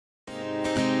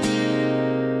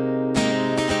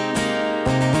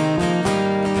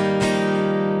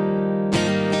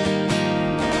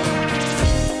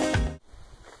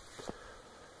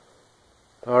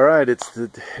Alright,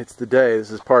 it's the day.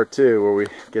 This is part 2 where we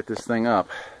get this thing up.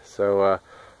 So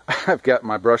I've got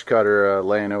my brush cutter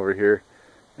laying over here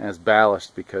as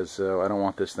ballast because I don't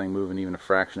want this thing moving even a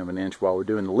fraction of an inch while we're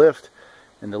doing the lift.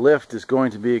 And the lift is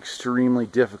going to be extremely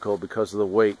difficult because of the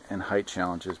weight and height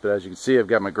challenges. But as you can see, I've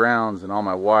got my grounds and all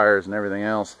my wires and everything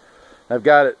else. I've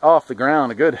got it off the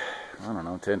ground a good, I don't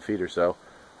know, 10 feet or so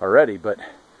already, but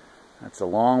that's a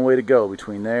long way to go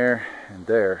between there and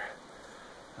there.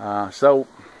 So,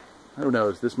 who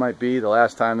knows, this might be the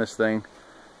last time this thing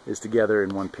is together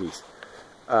in one piece.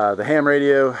 The ham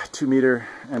radio 2-meter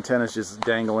antenna is just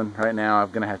dangling right now. I'm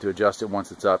going to have to adjust it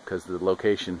once it's up because the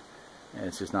location,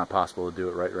 it's just not possible to do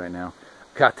it right now.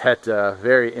 Got that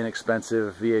very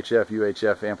inexpensive VHF,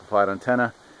 UHF amplified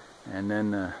antenna, and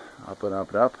then up and up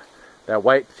and up. That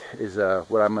white is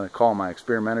what I'm going to call my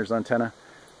experimenter's antenna.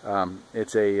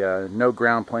 It's a no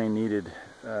ground plane needed.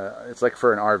 It's like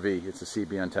for an RV. It's a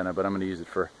CB antenna, but I'm going to use it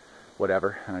for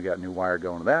whatever. And I got a new wire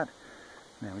going to that.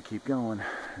 And then we keep going,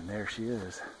 and there she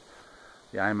is,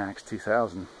 the IMAX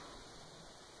 2000.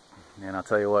 And I'll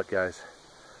tell you what, guys,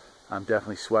 I'm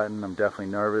definitely sweating. I'm definitely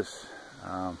nervous.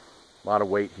 A lot of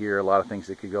weight here, a lot of things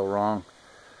that could go wrong.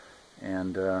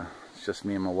 And it's just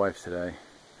me and my wife today.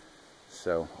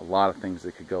 So a lot of things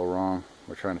that could go wrong.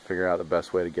 We're trying to figure out the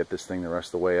best way to get this thing the rest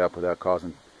of the way up without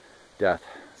causing death.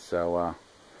 So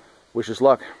wish us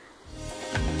luck.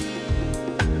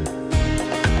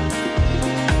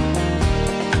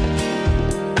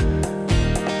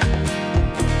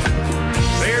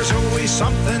 There's always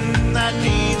something that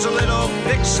needs a little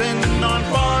fixing.